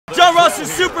Ross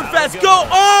is super fast. Go!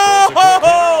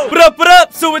 Oh! What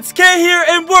up? So it's Kay here,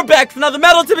 and we're back for another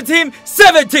Madden Ultimate Team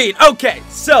 17. Okay,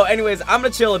 so anyways, I'm gonna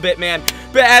chill a bit, man.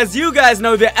 But as you guys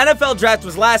know, the NFL draft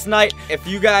was last night. If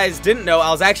you guys didn't know,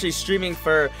 I was actually streaming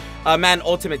for Madden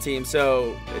Ultimate Team,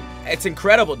 so it's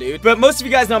incredible, dude. But most of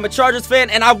you guys know I'm a Chargers fan,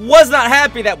 and I was not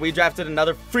happy that we drafted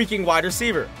another freaking wide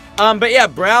receiver. But yeah,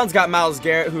 Browns got Myles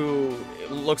Garrett, who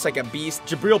looks like a beast.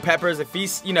 Jabril Peppers, if he,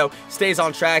 stays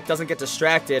on track, doesn't get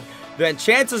distracted, then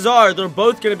chances are they're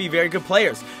both going to be very good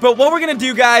players. But what we're going to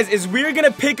do, guys, is we're going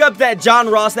to pick up that John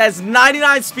Ross that has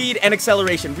 99 speed and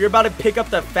acceleration. We're about to pick up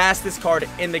the fastest card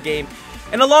in the game.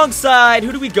 And alongside,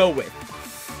 who do we go with?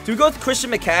 Do we go with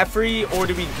Christian McCaffrey, or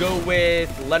do we go with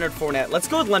Leonard Fournette? Let's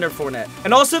go with Leonard Fournette.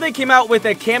 And also, they came out with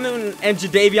a Cam Newton and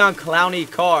Jadeveon Clowney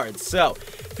cards. So,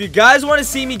 if you guys want to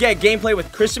see me get gameplay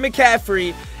with Christian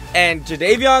McCaffrey and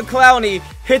Jadeveon Clowney,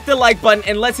 hit the like button,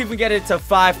 and let's see if we get it to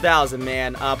 5,000,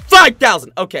 man.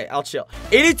 5,000! Okay, I'll chill.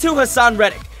 82 Hassan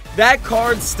Reddick. That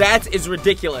card stats is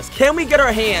ridiculous. Can we get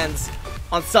our hands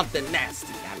on something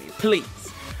nasty? I mean,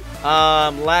 please.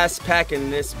 Last pack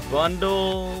in this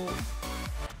bundle.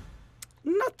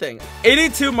 Nothing.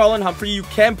 82 Marlon Humphrey. You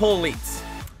can pull elites.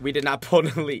 We did not pull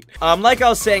an elite. Like I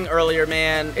was saying earlier,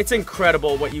 man, it's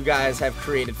incredible what you guys have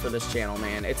created for this channel,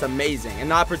 man. It's amazing.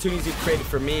 And the opportunities you've created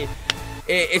for me,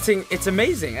 it's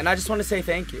amazing. And I just want to say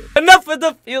thank you. Enough of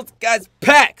the fields, guys.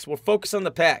 Packs. We'll focus on the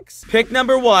packs. Pick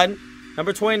number 1,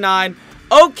 number 29.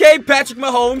 Okay, Patrick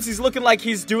Mahomes. He's looking like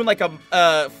he's doing like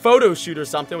a photo shoot or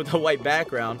something with a white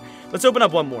background. Let's open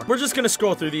up one more. We're just going to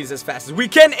scroll through these as fast as we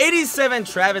can. 87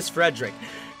 Travis Frederick.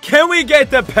 Can we get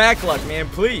the pack luck, man,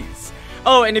 please?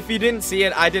 Oh, and if you didn't see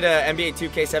it, I did a NBA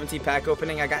 2K17 pack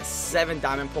opening. I got 7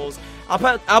 diamond pulls.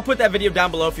 I'll put that video down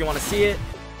below if you want to see it.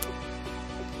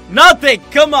 Nothing!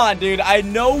 Come on, dude. I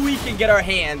know we can get our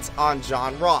hands on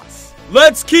John Ross.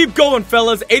 Let's keep going,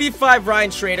 fellas. 85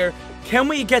 Ryan Schrader. Can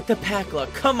we get the pack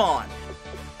luck? Come on.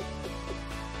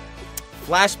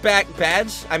 Flashback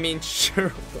badge? I mean,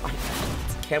 sure.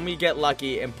 Can we get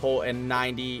lucky and pull a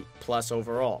 90 plus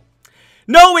overall?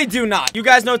 No, we do not. You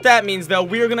guys know what that means, though.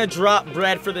 We're going to drop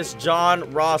bread for this John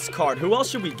Ross card. Who else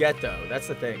should we get, though? That's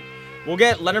the thing. We'll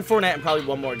get Leonard Fournette and probably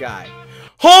one more guy.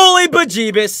 Holy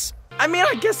bejeebus. I mean,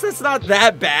 I guess that's not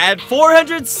that bad.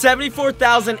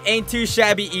 474,000 ain't too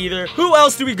shabby either. Who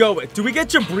else do we go with? Do we get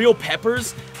Jabril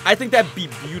Peppers? I think that'd be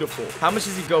beautiful. How much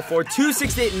does he go for?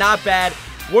 268, not bad.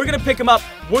 We're going to pick them up.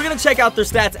 We're going to check out their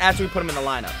stats after we put them in the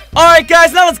lineup. All right,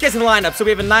 guys, now let's get to the lineup. So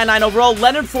we have a 99 overall.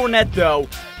 Leonard Fournette, though.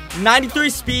 93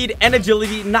 speed and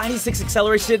agility, 96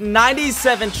 acceleration,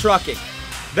 97 trucking.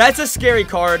 That's a scary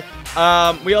card.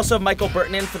 We also have Michael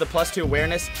Burton in for the +2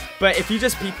 awareness. But if you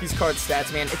just peep these card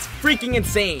stats, man, it's freaking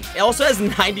insane. It also has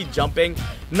 90 jumping,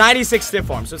 96 stiff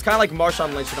arm. So it's kind of like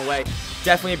Marshawn Lynch in a way.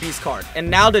 Definitely a beast card. And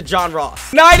now to John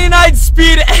Ross. 99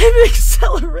 speed and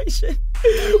acceleration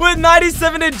with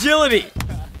 97 agility.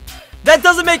 That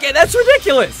doesn't make it. That's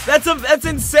ridiculous. That's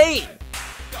insane.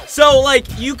 So, like,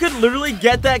 you could literally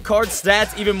get that card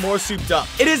stats even more souped up.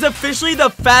 It is officially the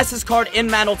fastest card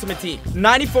in Madden Ultimate Team.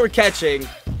 94 catching,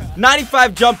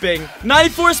 95 jumping,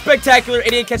 94 spectacular,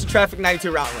 88 catching traffic,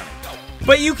 92 route running.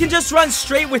 But you can just run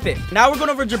straight with it. Now we're going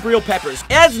over Jabril Peppers.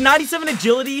 It has 97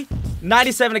 agility,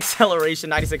 97 acceleration,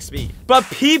 96 speed. But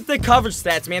peep the coverage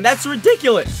stats, man. That's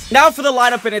ridiculous. Now for the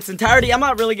lineup in its entirety, I'm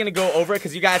not really going to go over it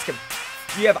because you guys can...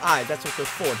 You have eyes, that's what they're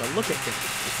for, but look at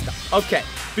this. Okay,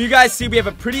 but you guys see we have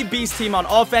a pretty beast team on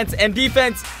offense, and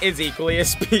defense is equally a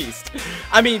beast.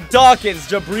 I mean, Dawkins,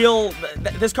 Jabril,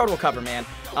 this card will cover, man.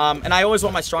 And I always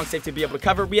want my strong safety to be able to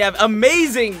cover. We have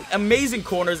amazing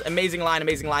corners, amazing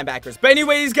linebackers. But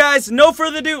anyways, guys, no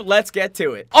further ado, let's get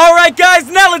to it. All right,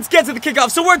 guys, now let's get to the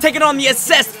kickoff. So we're taking on the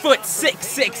assessed foot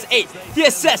 668. The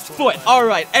assessed foot. All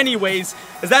right, anyways,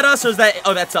 is that us or is that...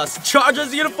 Oh, that's us.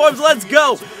 Chargers uniforms, let's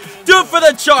go. Do it for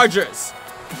the Chargers.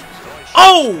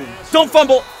 Oh, don't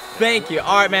fumble. Thank you.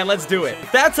 All right, man, let's do it.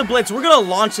 If that's a blitz, we're going to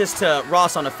launch this to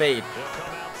Ross on a fade.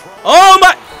 Oh,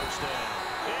 my.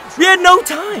 We had no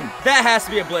time. That has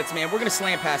to be a blitz, man. We're going to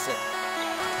slam pass it.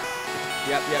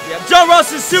 Yep. John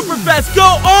Ross is super fast. Go.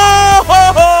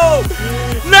 Oh,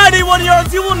 91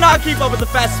 yards. You will not keep up with the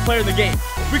fastest player in the game.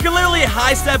 We can literally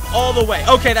high step all the way.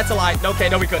 Okay, that's a lie. Okay,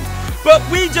 no, we couldn't. But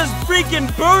we just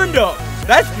freaking burned him.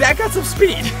 That got some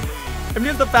speed. I mean,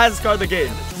 it's the fastest card in the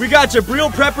game. We got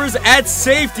Jabril Peppers at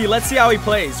safety. Let's see how he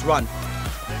plays. Run.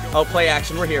 Oh, play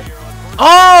action. We're here.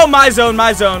 Oh, my zone.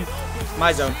 My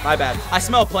bad. I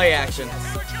smell play action.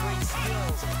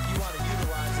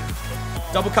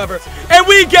 Double cover. And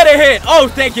we get a hit. Oh,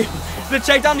 thank you. The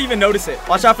check down didn't even notice it.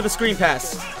 Watch out for the screen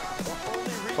pass.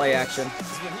 Play action.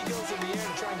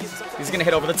 He's going to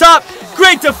hit over the top.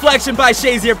 Great deflection by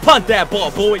Shazier. Punt that ball,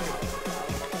 boy.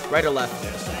 Right or left?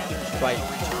 Right.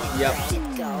 Yep.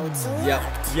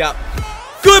 Yep.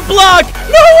 Good block.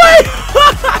 No way.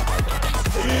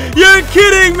 You're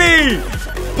kidding me.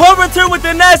 Punt return with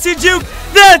the nasty juke.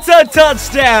 That's a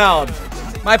touchdown.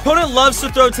 My opponent loves to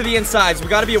throw to the insides. We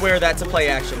got to be aware of that to play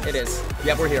action. It is.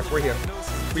 Yep, we're here. We're here.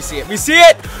 We see it. We see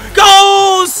it.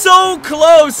 Go! So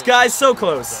close, guys. So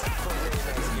close.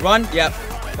 Run. Yep.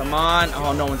 Come on.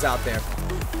 Oh, no one's out there.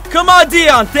 Come on,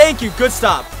 Dion. Thank you. Good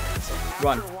stop.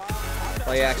 Run.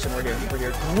 Play action. We're here. We're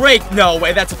here. Great. No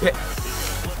way. That's a pick.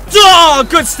 Oh,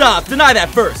 good stop. Deny that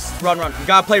first. Run, run. We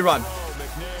got to play run.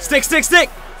 Stick, stick, stick.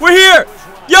 We're here.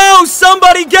 Yo,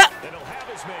 somebody get...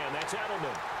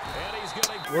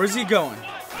 Where's he going?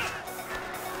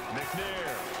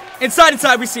 Inside,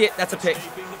 inside. We see it. That's a pick.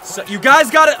 So you guys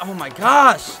got it. Oh, my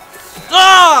gosh.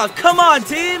 Oh, come on,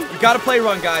 team. You got to play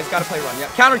run, guys. Got to play run. Yeah.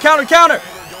 Counter, counter, counter.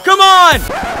 Come on.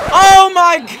 Oh,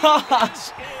 my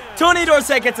gosh. Tony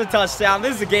Dorsett gets a touchdown.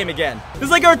 This is a game again. This is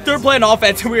like our third play on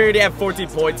offense, and we already have 14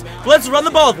 points. But let's run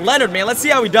the ball with Leonard, man. Let's see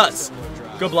how he does.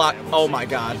 Good block. Oh, my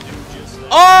God.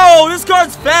 Oh, this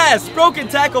card's fast. Broken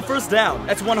tackle, first down.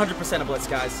 That's 100% a blitz,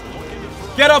 guys.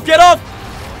 Get off, get off.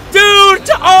 Dude.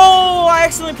 Oh, I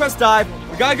accidentally pressed dive.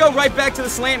 We got to go right back to the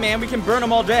slant, man. We can burn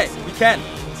them all day. We can.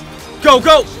 Go,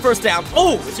 go. First down.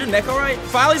 Oh, is your neck all right?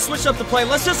 Finally switched up the play.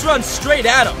 Let's just run straight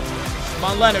at him. Come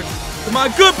on, Leonard. Come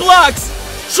on, good blocks.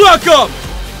 Truck him.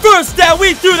 First down.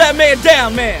 We threw that man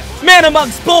down, man. Man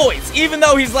amongst boys, even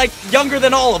though he's like younger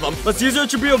than all of them. Let's use our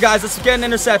Jabril, guys. Let's get an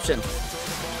interception.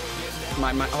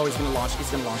 Oh, he's going to launch.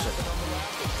 He's going to launch it.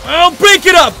 Oh, break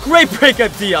it up. Great break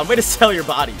up, Dion. Way to sell your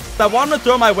body. I want him to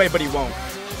throw my way, but he won't.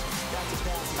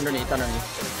 Underneath,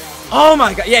 underneath. Oh,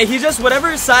 my God. Yeah, he just,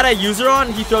 whatever side I use her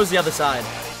on, he throws the other side.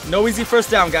 No easy first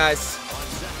down, guys.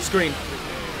 Screen.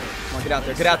 Come on, get out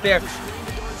there. Get out there.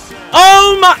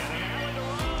 Oh, my.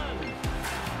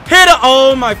 Hit it.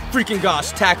 Oh, my freaking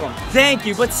gosh. Tackle him. Thank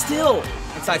you, but still.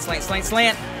 Inside slant, slant,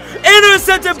 slant.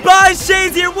 Intercepted by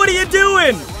Shazier. What are you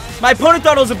doing? My opponent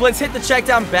thought it was a blitz. Hit the check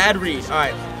down. Bad read. All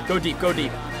right. Go deep. Go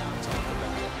deep.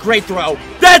 Great throw.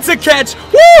 That's a catch.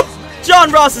 Woo!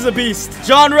 John Ross is a beast.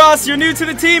 John Ross, you're new to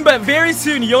the team, but very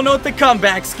soon you'll know what the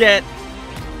comebacks get.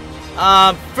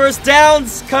 First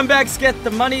downs, comebacks get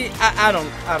the money. I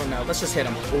don't know. Let's just hit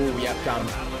him. Oh, yeah, got him.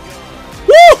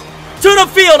 Woo! Tune up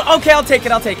field. Okay, I'll take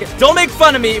it. I'll take it. Don't make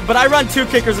fun of me, but I run 2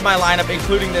 kickers in my lineup,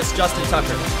 including this Justin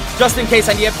Tucker. Just in case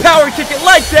I need a power kick it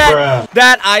like that. Bruh.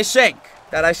 That I shank.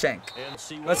 That I shank.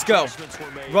 Let's go.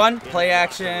 Run, play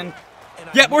action.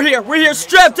 Yep, we're here. We're here.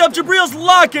 Strapped up. Jabril's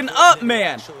locking up,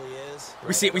 man.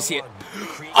 We see it. We see it.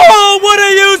 Oh, what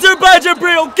a user by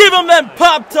Jabril. Give him them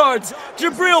Pop-Tarts.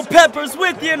 Jabril Peppers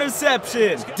with the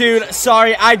interception. Dude,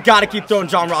 sorry. I got to keep throwing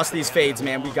John Ross these fades,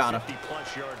 man. We got to.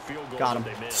 Got him.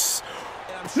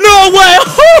 No way.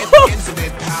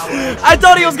 I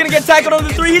thought he was going to get tackled on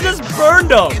the 3. He just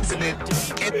burned him.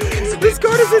 This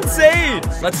card is insane.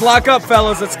 Let's lock up,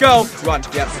 fellas. Let's go. Run.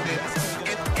 Yep.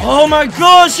 Oh, my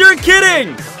gosh. You're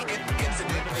kidding.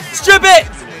 Strip it.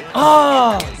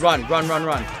 Oh. Run, run, run,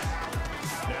 run.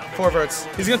 4 verts.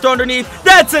 He's going to throw underneath.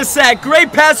 That's a sack.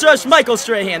 Great pass rush. Michael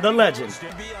Strahan, the legend.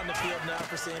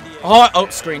 Oh,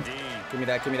 screen. Give me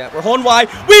that. Give me that. We're holding wide.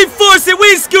 We force it.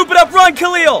 We scoop it up. Run,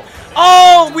 Khalil.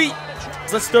 Oh,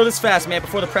 let's throw this fast, man,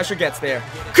 before the pressure gets there.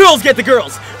 Girls get the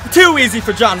girls. Too easy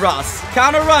for John Ross.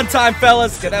 Counter run time,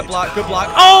 fellas. Get that block. Good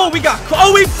block. Oh, we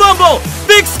fumble.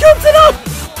 Big scoops it up.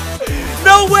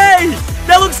 No way.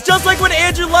 That looks just like when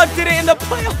Andrew Luck did it in the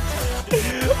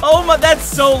playoffs. Oh, my. That's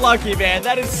so lucky, man.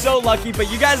 That is so lucky. But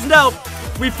you guys know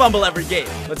we fumble every game.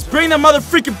 Let's bring the mother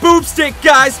freaking boob stick,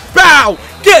 guys. Bow.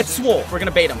 Get swole. We're going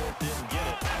to bait him.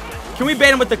 Can we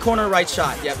bait him with the corner right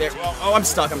shot? Yeah, there. Oh, I'm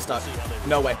stuck. I'm stuck.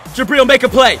 No way. Jabril, make a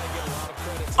play.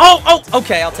 Oh,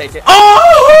 okay, I'll take it.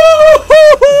 Oh,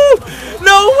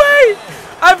 no way.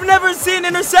 I've never seen an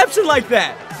interception like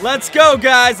that. Let's go,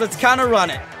 guys. Let's counter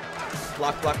run it.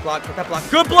 Block, block, block. Get that block.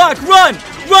 Good block. Run.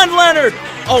 Run, Leonard.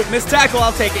 Oh, missed tackle.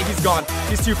 I'll take it. He's gone.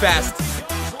 He's too fast.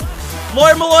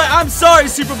 Lloyd Malloy, I'm sorry,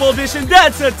 Super Bowl edition.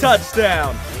 That's a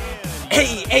touchdown.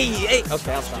 Hey.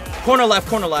 Okay, I'll stop. Corner left,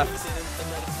 corner left.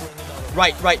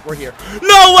 Right, we're here.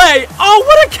 No way! Oh,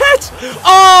 what a catch!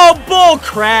 Oh, bull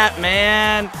crap,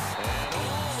 man.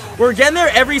 We're getting there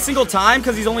every single time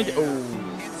because he's only...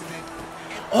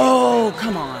 Oh,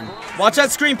 come on. Watch that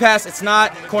screen pass. It's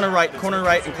not corner right, and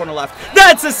corner left.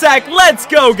 That's a sack. Let's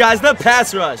go, guys. The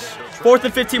pass rush. 4th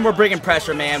and 15, we're bringing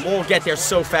pressure, man. We'll get there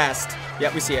so fast.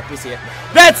 Yeah, we see it.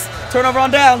 That's turnover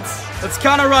on downs. Let's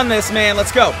counter run this, man.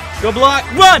 Let's go. Go block.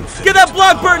 Run. Get that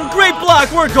block, Burton. Great block.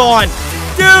 We're gone.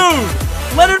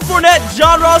 Dude, Leonard Fournette,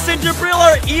 John Ross, and Jabril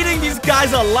are eating these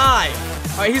guys alive.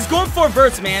 All right, he's going for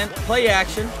verts, man. Play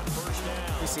action.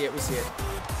 We see it. We see it.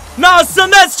 No,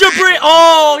 son, that's Jabril.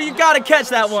 Oh, you got to catch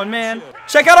that one, man.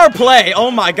 Check out our play.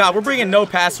 Oh, my God. We're bringing no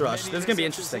pass rush. This is going to be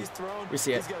interesting. We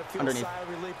see it underneath.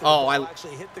 Oh,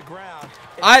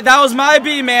 that was my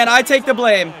B, man. I take the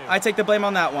blame. I take the blame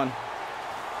on that one.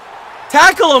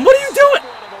 Tackle him. What are you doing?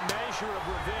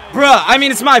 Bruh, I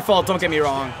mean, it's my fault. Don't get me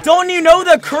wrong. Don't you know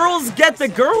the curls get the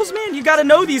girls, man? You got to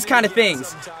know these kind of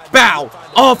things. Bow.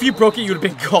 Oh, if you broke it, you would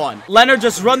have been gone. Leonard,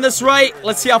 just run this right.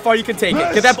 Let's see how far you can take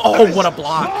it. Get that. Oh, what a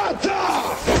block.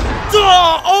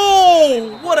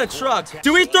 Oh, what a truck.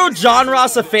 Do we throw John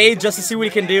Ross a fade just to see what he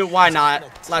can do? Why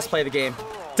not? Last play of the game.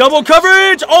 Double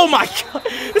coverage. Oh, my God.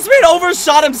 This man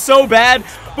overshot him so bad.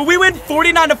 But we win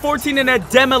 49-14 in a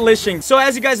demolition. So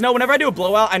as you guys know, whenever I do a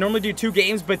blowout, I normally do 2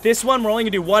 games. But this one, we're only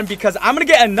going to do 1 because I'm going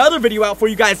to get another video out for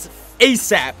you guys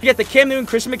ASAP. You get the Cam Newton,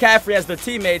 Christian McCaffrey as their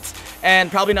teammates, and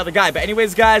probably another guy. But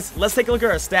anyways, guys, let's take a look at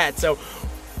our stats. So,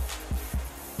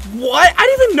 what? I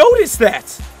didn't even notice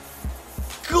that.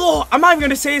 God, I'm not even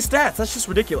going to say his stats. That's just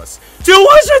ridiculous.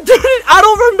 230. I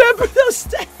don't remember those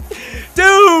stats.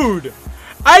 Dude,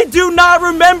 I do not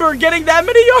remember getting that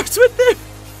many yards with him.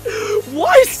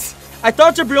 What? I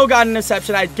thought Jabril got an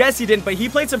interception. I guess he didn't, but he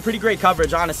played some pretty great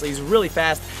coverage, honestly. He's really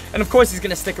fast, and of course, he's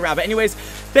going to stick around. But anyways,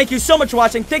 thank you so much for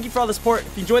watching. Thank you for all the support.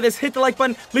 If you enjoyed this, hit the like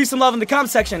button. Leave some love in the comment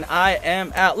section. I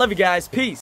am out. Love you guys. Peace.